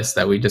preferred list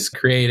that we just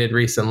created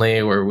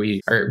recently where we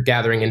are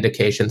gathering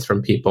indications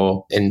from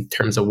people in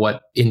terms of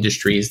what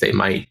industries they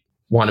might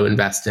want to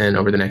invest in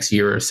over the next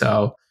year or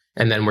so.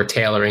 And then we're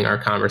tailoring our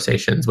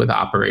conversations with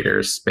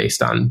operators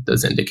based on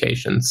those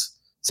indications.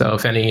 So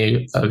if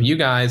any of you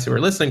guys who are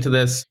listening to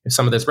this, if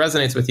some of this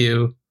resonates with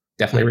you,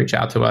 definitely reach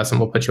out to us and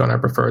we'll put you on our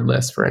preferred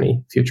list for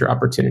any future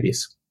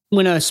opportunities.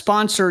 When a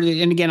sponsor,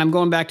 and again, I'm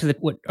going back to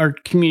what our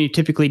community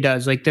typically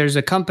does, like there's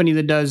a company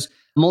that does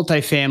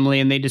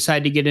multifamily and they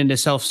decide to get into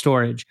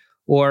self-storage,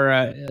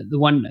 or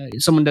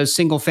someone does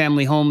single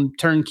family home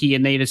turnkey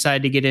and they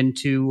decide to get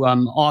into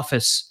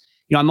office.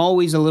 I'm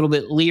always a little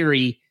bit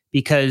leery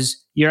because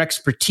your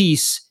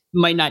expertise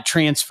might not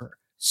transfer.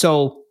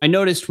 So I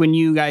noticed when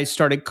you guys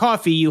started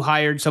coffee, you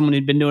hired someone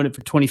who'd been doing it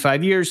for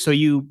 25 years. So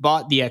you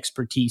bought the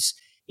expertise.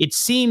 It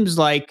seems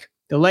like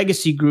the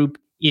Legacy Group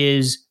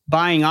is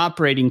buying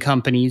operating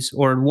companies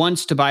or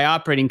wants to buy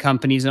operating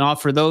companies and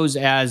offer those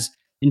as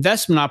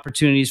investment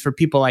opportunities for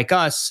people like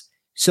us.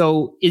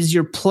 So is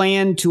your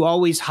plan to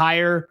always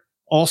hire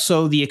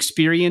also the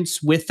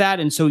experience with that?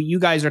 And so you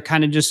guys are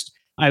kind of just,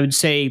 I would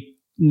say,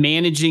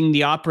 managing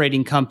the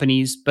operating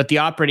companies, but the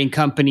operating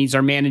companies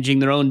are managing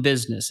their own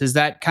business. Is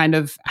that kind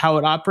of how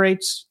it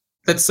operates?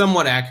 That's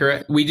somewhat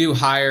accurate. We do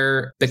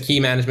hire the key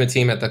management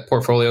team at the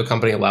portfolio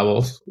company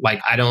level.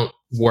 Like, I don't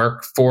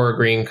work for a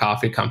green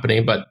coffee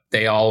company, but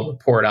they all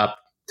report up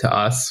to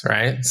us,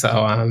 right?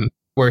 So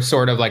we're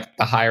sort of like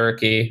the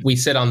hierarchy. We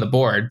sit on the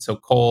board. So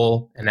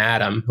Cole and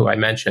Adam, who I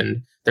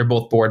mentioned, they're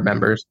both board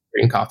members of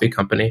Green Coffee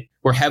Company.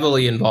 We're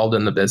heavily involved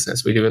in the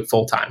business. We do it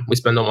full time. We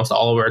spend almost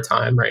all of our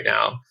time right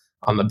now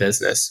on the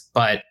business,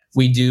 but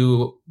we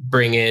do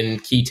bring in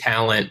key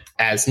talent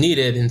as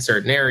needed in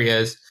certain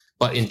areas.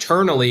 But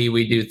internally,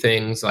 we do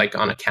things like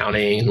on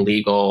accounting and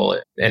legal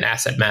and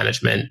asset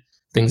management,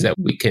 things that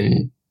we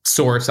can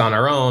source on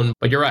our own.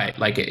 But you're right.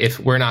 Like, if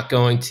we're not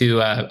going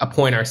to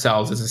appoint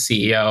ourselves as a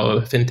CEO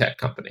of a fintech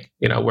company,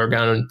 we're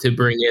going to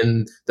bring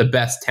in the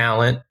best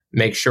talent,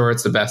 make sure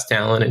it's the best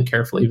talent and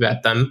carefully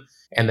vet them.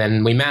 And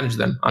then we manage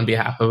them on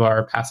behalf of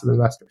our passive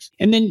investors.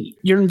 And then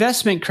your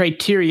investment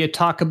criteria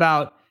talk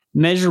about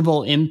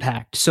measurable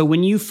impact. So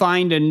when you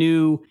find a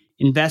new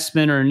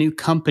investment or a new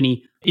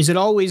company, is it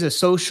always a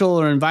social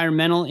or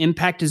environmental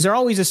impact? Is there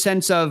always a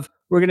sense of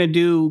we're going to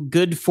do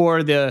good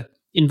for the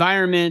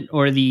environment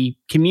or the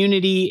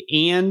community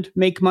and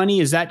make money?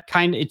 Is that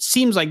it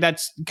seems like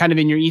that's kind of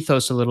in your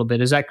ethos a little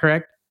bit. Is that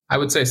correct? I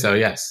would say so.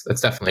 Yes,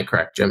 that's definitely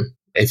correct, Jim.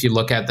 If you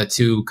look at the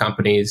two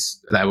companies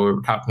that we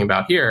were talking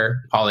about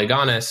here,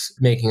 Polygonus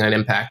making an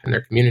impact in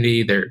their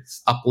community, they're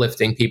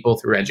uplifting people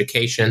through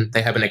education.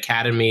 They have an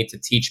academy to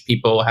teach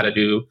people how to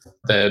do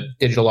the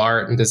digital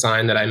art and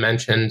design that I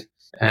mentioned.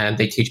 And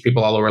they teach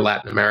people all over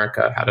Latin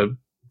America how to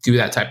do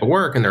that type of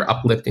work. And they're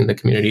uplifting the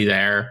community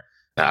there.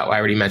 I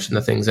already mentioned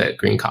the things at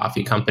Green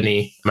Coffee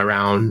Company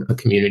around a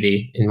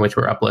community in which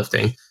we're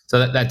uplifting.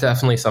 So that's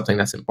definitely something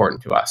that's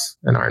important to us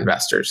and our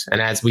investors. And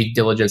as we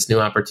diligence new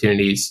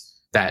opportunities,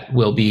 that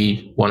will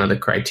be one of the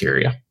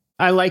criteria.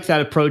 I like that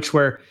approach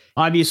where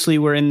obviously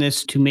we're in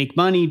this to make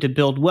money, to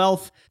build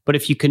wealth. But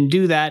if you can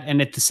do that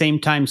and at the same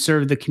time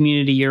serve the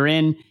community you're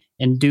in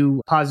and do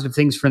positive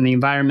things for the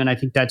environment, I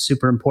think that's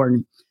super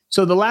important.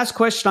 So the last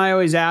question I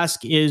always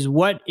ask is,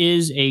 what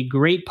is a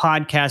great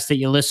podcast that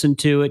you listen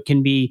to? It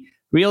can be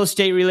real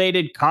estate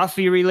related,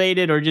 coffee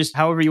related, or just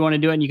however you want to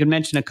do it. And you can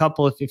mention a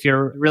couple if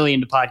you're really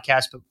into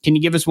podcasts, but can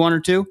you give us one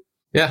or two?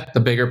 Yeah, the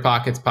Bigger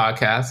Pockets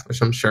podcast,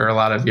 which I'm sure a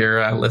lot of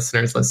your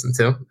listeners listen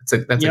to. That's a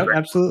great,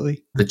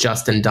 absolutely. The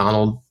Justin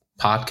Donald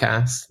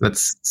podcast.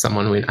 That's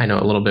someone I know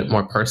a little bit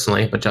more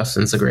personally, but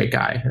Justin's a great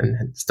guy and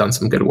has done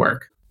some good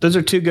work. Those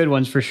are two good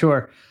ones for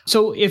sure.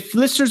 So if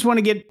listeners want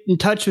to get in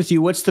touch with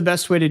you, what's the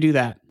best way to do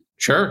that?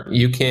 Sure.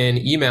 You can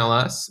email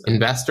us,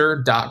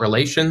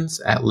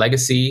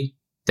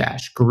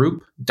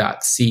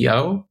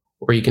 investor.relations@legacy-group.co,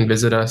 or you can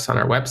visit us on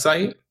our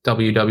website,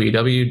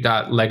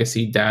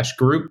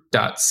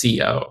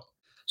 www.legacy-group.co.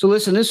 So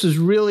listen, this was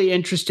really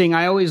interesting.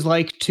 I always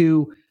like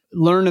to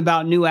learn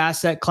about new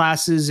asset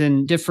classes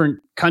in different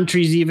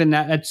countries, even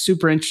that's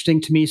super interesting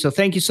to me. So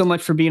thank you so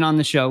much for being on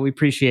the show. We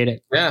appreciate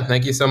it. Yeah,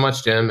 thank you so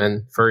much, Jim.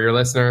 And for your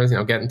listeners,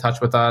 get in touch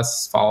with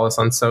us, follow us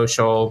on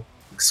social,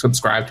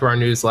 subscribe to our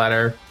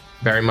newsletter.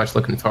 Very much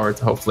looking forward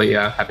to hopefully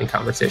having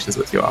conversations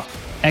with you all.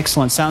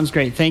 Excellent. Sounds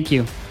great. Thank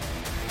you.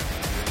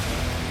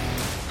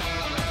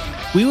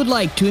 We would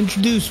like to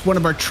introduce one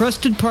of our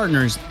trusted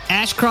partners,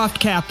 Ashcroft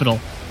Capital,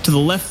 to the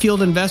Left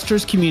Field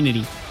investors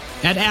community.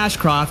 At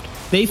Ashcroft,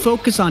 they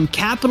focus on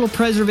capital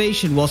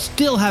preservation while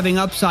still having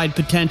upside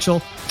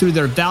potential through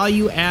their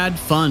value add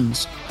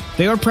funds.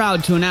 They are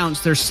proud to announce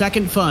their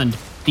second fund,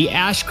 the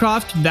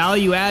Ashcroft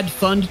Value Add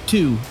Fund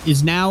 2,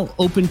 is now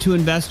open to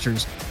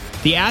investors.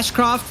 The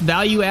Ashcroft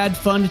Value Add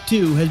Fund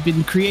 2 has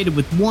been created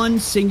with one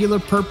singular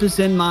purpose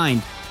in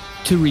mind: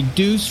 to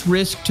reduce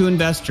risk to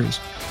investors.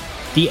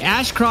 The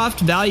Ashcroft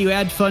Value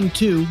Add Fund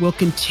 2 will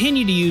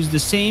continue to use the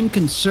same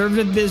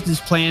conservative business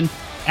plan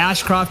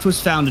Ashcroft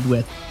was founded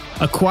with,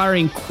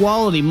 acquiring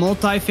quality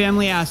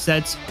multifamily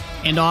assets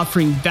and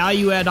offering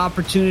value add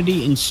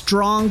opportunity in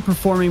strong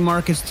performing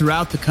markets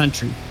throughout the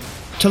country.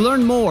 To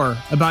learn more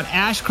about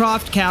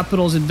Ashcroft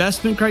Capital's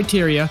investment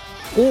criteria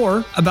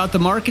or about the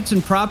markets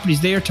and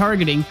properties they are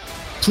targeting,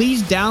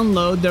 please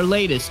download their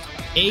latest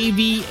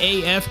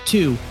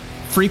AVAF2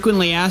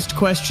 Frequently Asked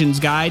Questions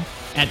Guide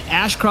at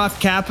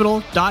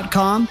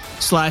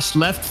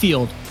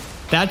ashcroftcapital.com/leftfield.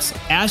 That's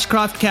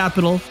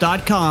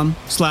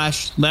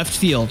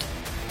ashcroftcapital.com/leftfield.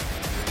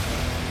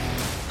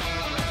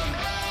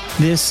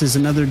 This is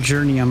another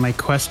journey on my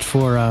quest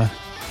for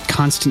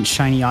constant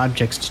shiny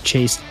objects to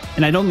chase.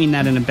 And I don't mean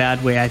that in a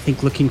bad way. I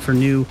think looking for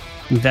new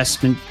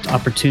investment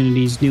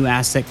opportunities, new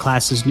asset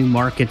classes, new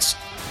markets,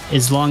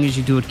 as long as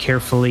you do it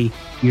carefully,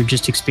 you're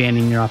just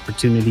expanding your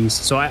opportunities.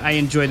 So I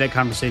enjoyed that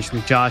conversation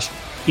with Josh.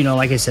 You know,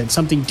 like I said,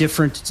 something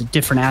different. It's a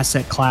different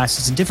asset class.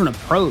 It's a different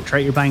approach,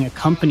 right? You're buying a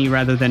company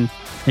rather than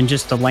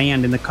just the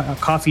land. In the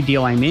coffee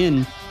deal I'm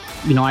in,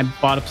 you know, I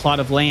bought a plot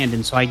of land.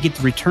 And so I get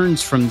the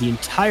returns from the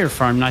entire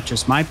farm, not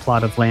just my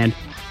plot of land,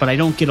 but I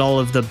don't get all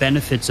of the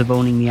benefits of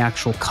owning the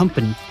actual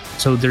company.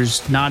 So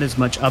there's not as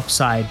much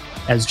upside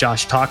as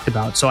Josh talked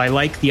about. So I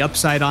like the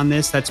upside on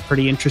this. That's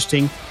pretty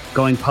interesting.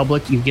 Going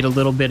public, you get a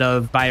little bit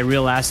of buy a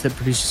real asset that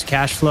produces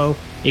cash flow.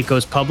 It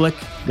goes public,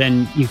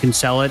 then you can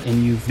sell it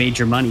and you've made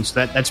your money.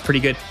 So that's pretty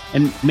good.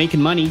 And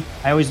making money,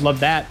 I always love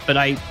that. But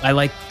I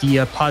like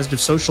the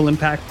positive social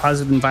impact,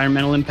 positive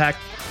environmental impact.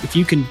 If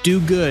you can do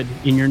good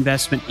in your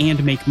investment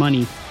and make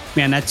money,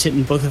 man, that's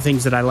hitting both the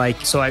things that I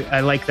like. So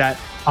I like that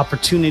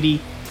opportunity.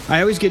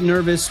 I always get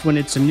nervous when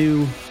it's a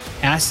new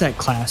asset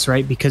class,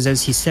 right? Because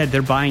as he said,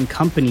 they're buying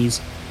companies,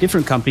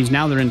 different companies.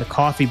 Now they're into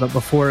coffee, but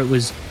before it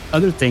was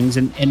other things.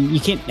 And you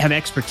can't have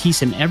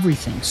expertise in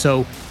everything.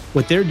 So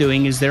what they're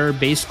doing is they're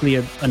basically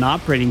an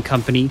operating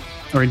company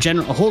or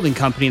a holding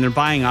company, and they're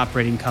buying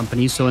operating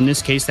companies. So in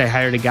this case, they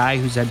hired a guy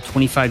who's had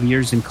 25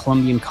 years in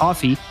Colombian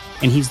coffee,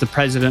 and he's the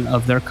president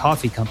of their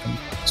coffee company.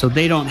 So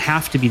they don't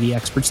have to be the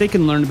experts. They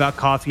can learn about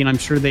coffee, and I'm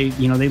sure they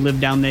live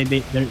down there.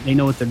 They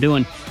know what they're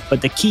doing.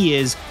 But the key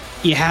is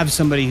you have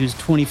somebody who's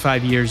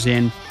 25 years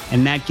in,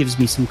 and that gives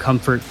me some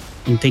comfort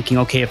in thinking,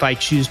 okay, if I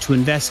choose to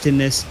invest in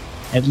this,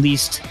 at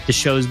least the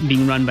show's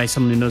being run by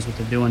someone who knows what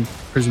they're doing,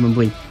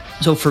 presumably.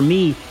 So for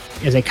me,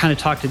 as I kind of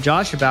talked to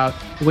Josh about,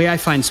 the way I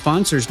find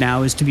sponsors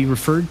now is to be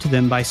referred to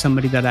them by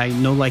somebody that I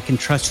know, like, and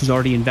trust who's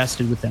already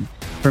invested with them.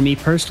 For me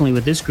personally,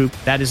 with this group,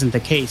 that isn't the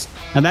case.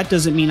 Now, that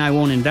doesn't mean I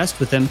won't invest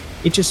with them.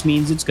 It just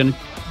means it's going to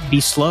be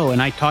slow.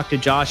 And I talked to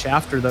Josh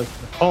after the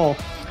call,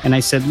 and I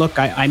said, look,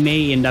 I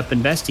may end up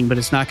investing, but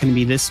it's not going to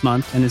be this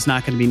month, and it's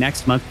not going to be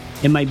next month.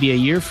 It might be a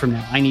year from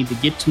now. I need to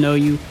get to know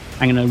you.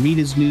 I'm going to read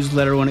his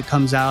newsletter when it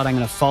comes out. I'm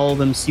going to follow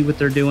them, see what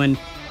they're doing,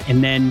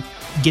 and then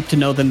get to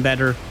know them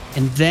better.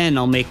 And then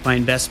I'll make my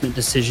investment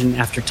decision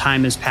after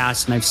time has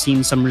passed and I've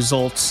seen some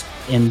results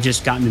and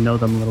just gotten to know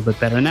them a little bit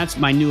better. And that's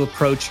my new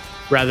approach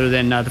rather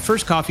than the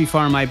first coffee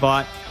farm I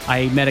bought.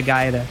 I met a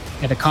guy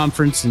at a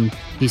conference, and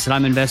he said,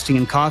 I'm investing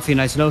in coffee.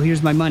 And I said, oh,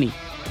 here's my money.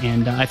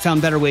 And I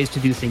found better ways to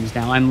do things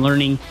now. I'm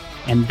learning,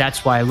 and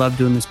that's why I love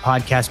doing this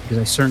podcast,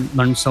 because I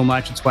learned so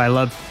much. It's why I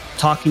love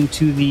talking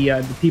to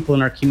the people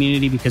in our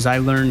community, because I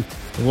learn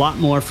a lot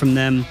more from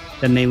them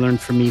than they learn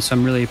from me. So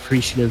I'm really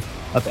appreciative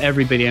of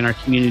everybody in our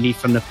community,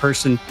 from the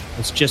person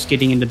that's just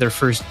getting into their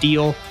first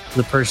deal to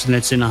the person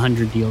that's in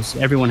 100 deals.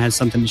 Everyone has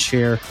something to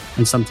share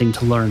and something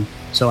to learn.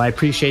 So I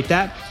appreciate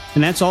that.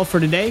 And that's all for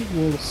today.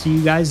 We'll see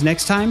you guys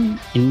next time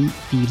in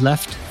the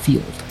left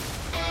field.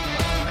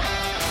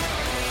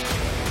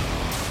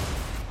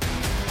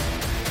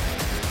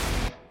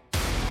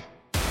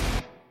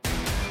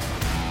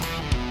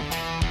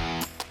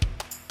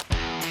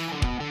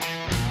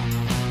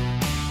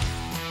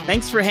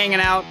 Thanks for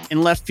hanging out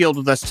in left field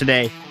with us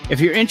today. If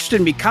you're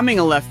interested in becoming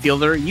a left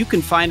fielder, you can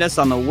find us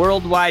on the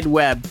World Wide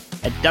Web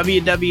at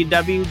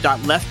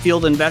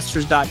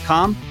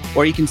www.leftfieldinvestors.com,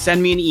 or you can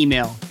send me an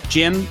email,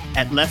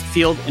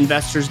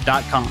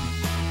 jim@leftfieldinvestors.com.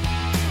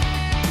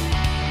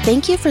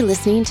 Thank you for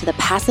listening to the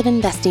Passive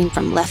Investing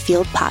from Left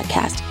Field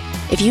podcast.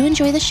 If you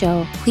enjoy the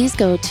show, please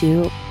go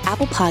to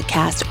Apple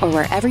Podcasts or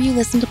wherever you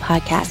listen to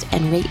podcasts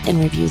and rate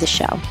and review the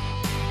show.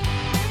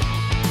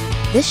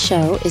 This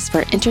show is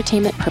for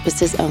entertainment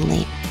purposes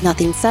only.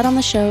 Nothing said on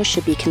the show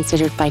should be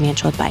considered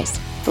financial advice.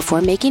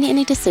 Before making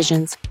any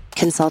decisions,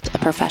 consult a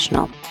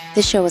professional.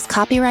 This show is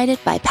copyrighted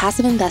by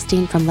Passive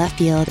Investing from Left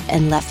Field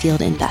and Left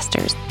Field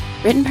Investors.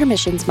 Written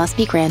permissions must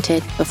be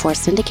granted before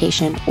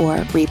syndication or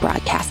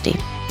rebroadcasting.